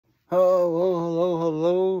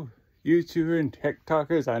YouTubers and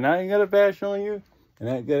TikTokers, and I ain't gonna bash on you, and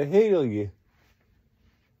I ain't gonna hate on you.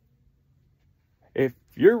 If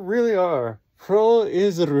you really are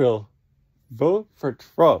pro-Israel, vote for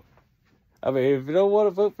Trump. I mean, if you don't want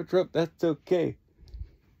to vote for Trump, that's okay.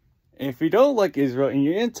 And if you don't like Israel and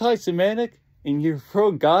you're anti-Semitic and you're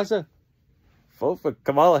pro-Gaza, vote for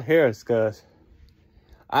Kamala Harris, guys.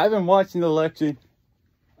 I've been watching the election.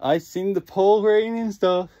 I've seen the poll rating and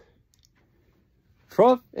stuff.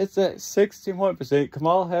 Trump is at 61%.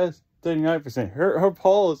 Kamala has 39%. Her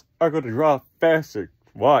polls are going to drop faster.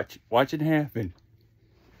 Watch it happen.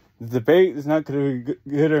 The debate is not going to be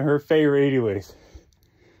good in her favor anyways.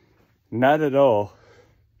 Not at all.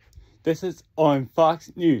 This is on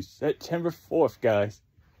Fox News, September 4th, guys.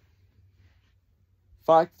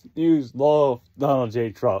 Fox News love Donald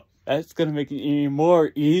J. Trump. That's going to make it even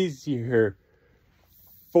more easier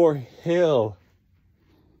for him.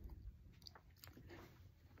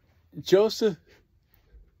 Joseph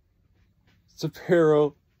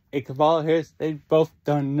Shapiro and Kamala Harris, they've both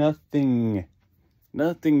done nothing.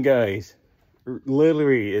 Nothing, guys.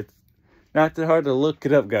 Literally, it's not that hard to look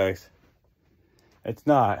it up, guys. It's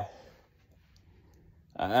not.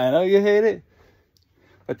 I know you hate it,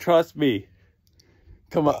 but trust me.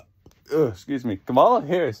 Kamala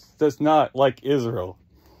Harris does not like Israel.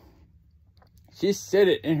 She said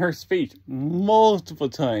it in her speech multiple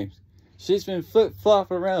times. She's been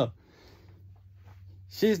flip-flopping around.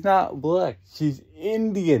 She's not black. She's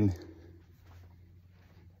Indian.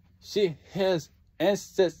 She has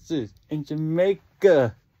ancestors in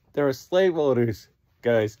Jamaica. There are slave owners,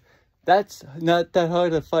 guys. That's not that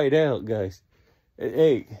hard to find out, guys.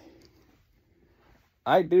 Hey,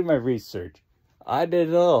 I did my research. I did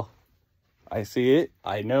it all. I see it.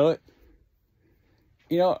 I know it.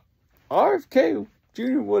 You know, RFK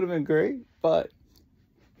Jr. would have been great, but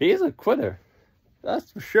he's a quitter.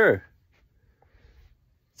 That's for sure.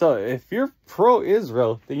 So if you're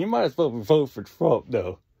pro-Israel, then you might as well vote for Trump,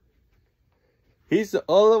 though. He's the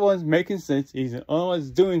only one making sense. He's the only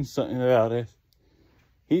one doing something about it.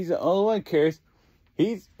 He's the only one who cares.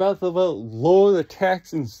 He's about to lower the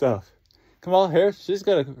tax and stuff. Kamala Harris, she's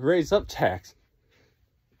got to raise up tax.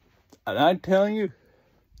 And I'm telling you,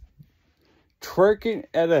 twerking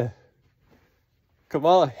at a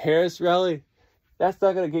Kamala Harris rally, that's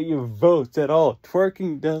not going to get you votes at all.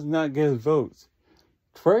 Twerking does not get votes.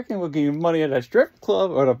 Twerking will give you money at a strip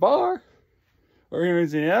club or a bar or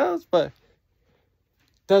anything else, but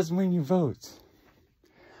doesn't win you votes.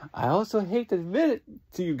 I also hate to admit it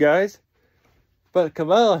to you guys, but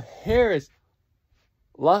Kamala Harris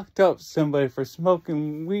locked up somebody for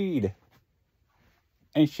smoking weed.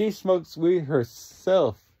 And she smokes weed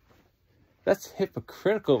herself. That's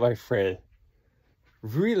hypocritical, my friend.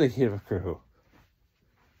 Really hypocritical.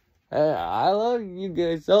 I love you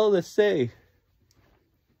guys all the same.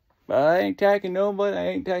 But I ain't attacking nobody, I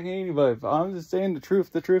ain't attacking anybody. But I'm just saying the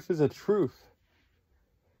truth. The truth is the truth.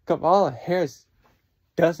 Kamala Harris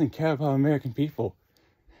doesn't care about American people.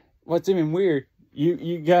 What's even weird,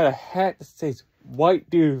 you got a hat that says white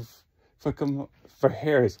dude for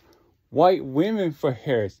Harris. White women for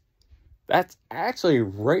Harris. That's actually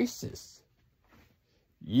racist.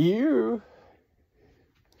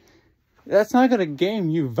 That's not going to gain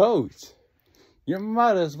you votes. You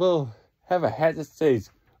might as well have a hat that says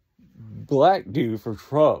black dude for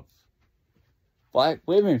Trump. Black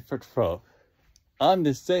women for Trump. I'm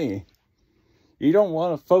just saying. You don't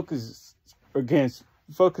want to focus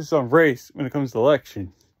on race when it comes to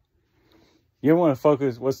elections. You want to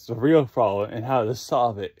focus what's the real problem and how to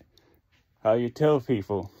solve it. How you tell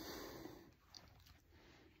people.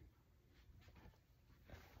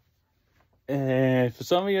 And for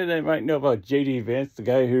some of you that might know about J.D. Vance, the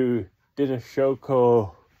guy who did a show called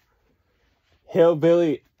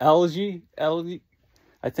Hillbilly Elegy.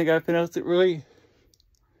 I think I pronounced it right.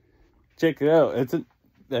 Check it out.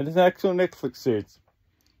 That is an actual Netflix series.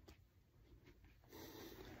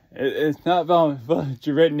 It's not about a bunch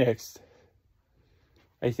of rednecks.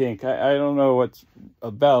 I think. I don't know what's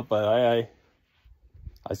about, but I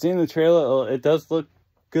seen the trailer. It does look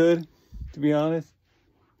good, to be honest.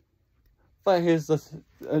 But here's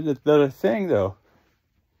the thing, though.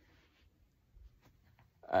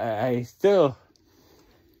 I'm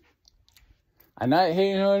not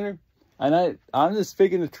hating on her. I'm just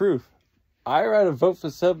speaking the truth. I'd rather vote for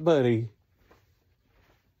somebody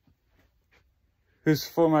who's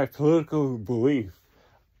for my political belief.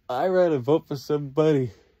 I'd rather vote for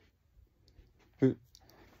somebody who...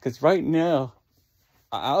 Because right now,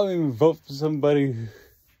 I don't even vote for somebody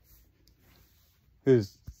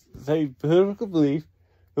who's same political belief,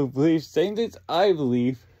 who believes same things I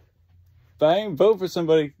believe, But I ain't voting for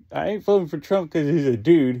somebody. I ain't voting for Trump because he's a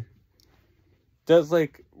dude. That's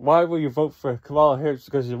like, why will you vote for Kamala Harris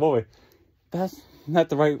because she's a woman? That's not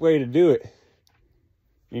the right way to do it.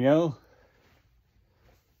 You know?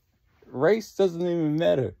 Race doesn't even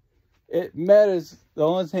matter. It matters. The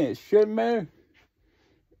only thing it should matter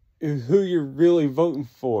is who you're really voting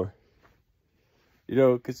for. You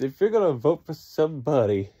know, because if you're going to vote for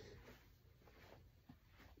somebody,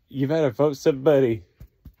 you better vote somebody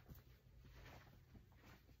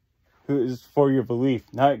who is for your belief,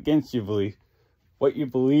 not against your belief. What you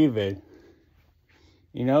believe in.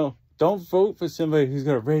 You know, don't vote for somebody who's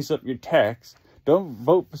going to raise up your tax. Don't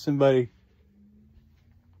vote for somebody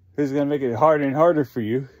who's going to make it harder and harder for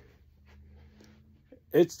you.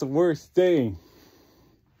 It's the worst thing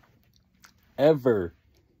ever.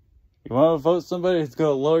 You want to vote somebody who's going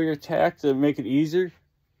to lower your tax and make it easier?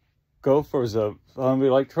 Go for somebody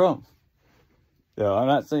like Trump. So I'm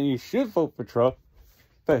not saying you should vote for Trump,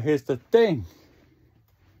 but here's the thing.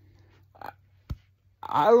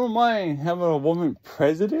 I don't mind having a woman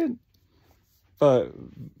president, but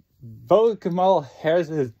voting Kamala Harris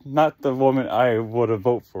is not the woman I would have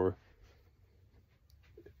voted for.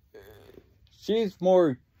 She's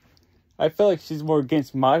more, I feel like she's more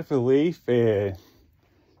against my belief, and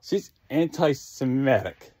she's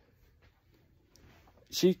anti-Semitic.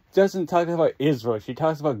 She doesn't talk about Israel, she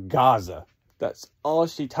talks about Gaza. That's all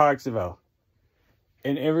she talks about.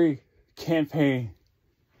 In every campaign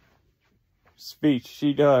speech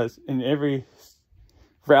she does, in every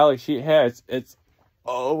rally she has, it's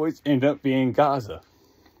always end up being Gaza.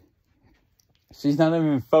 She's not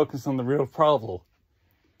even focused on the real problem.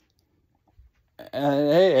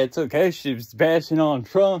 And hey, it's okay, she's bashing on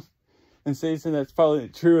Trump and saying that's probably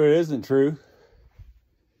true or isn't true.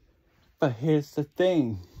 But here's the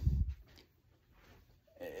thing.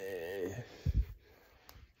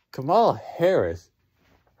 Kamala Harris,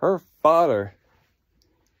 her father,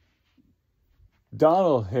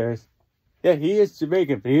 Donald Harris, yeah, he is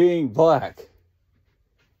Jamaican, but he ain't black.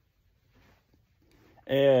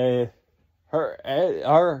 And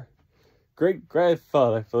our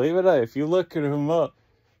great-grandfather, believe it or not, if you look at him up,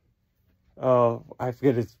 I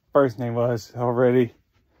forget his first name was already,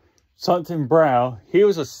 something Brown, he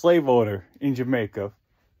was a slave owner in Jamaica.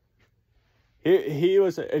 He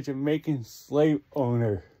was a Jamaican slave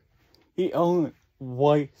owner. He owned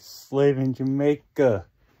white slave in Jamaica.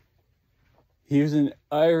 He was an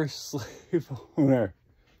Irish slave owner.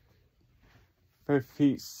 For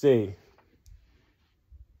Pete's sake.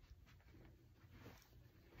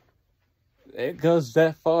 It goes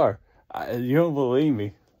that far. You don't believe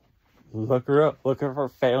me. Look her up. Look up her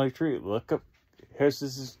family tree. Look up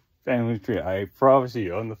Harris's family tree. I promise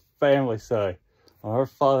you, on the family side. On her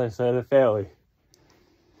father's side of the family.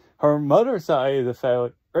 Her mother's side of the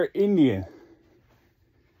family are Indian.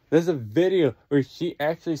 There's a video where she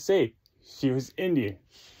actually said she was Indian.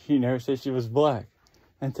 She never said she was black.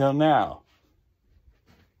 Until now.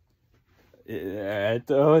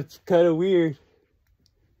 It's kind of weird.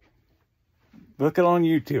 Look it on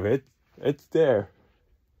YouTube. It's there.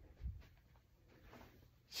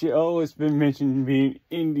 She always been mentioned being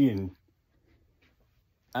Indian.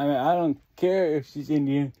 I mean, I don't care if she's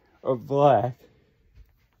Indian or black.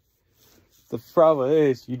 The problem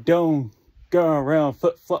is, you don't go around,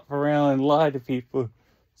 flip-flop around and lie to people.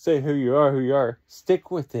 Say who you are. Stick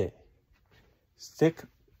with it. Stick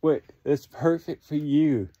with it. It's perfect for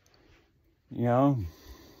you. You know?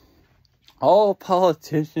 All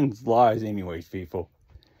politicians lies anyways, people.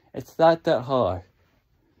 It's not that hard.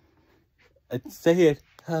 I'd say it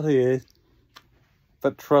how it is.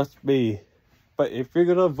 But trust me. But if you're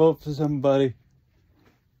gonna vote for somebody,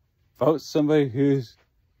 vote somebody who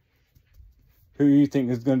you think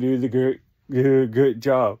is gonna do the good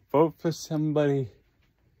job. Vote for somebody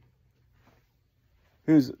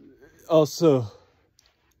who's also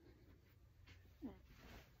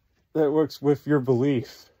that works with your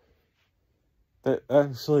belief. That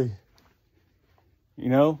actually, you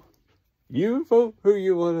know, you vote who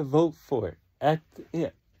you want to vote for.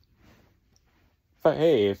 But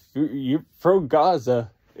hey, if you're pro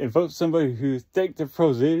Gaza and vote somebody who thinks they're pro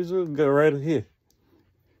Israel, go right ahead.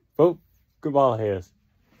 Vote Kamala Harris.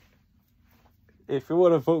 If you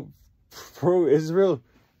want to vote pro Israel,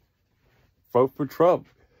 vote for Trump.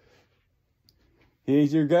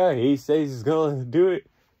 He's your guy. He says he's gonna do it.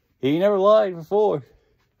 He never lied before.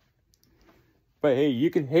 But hey, you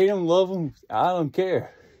can hate him, love him, I don't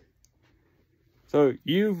care. So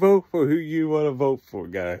you vote for who you want to vote for,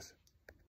 guys.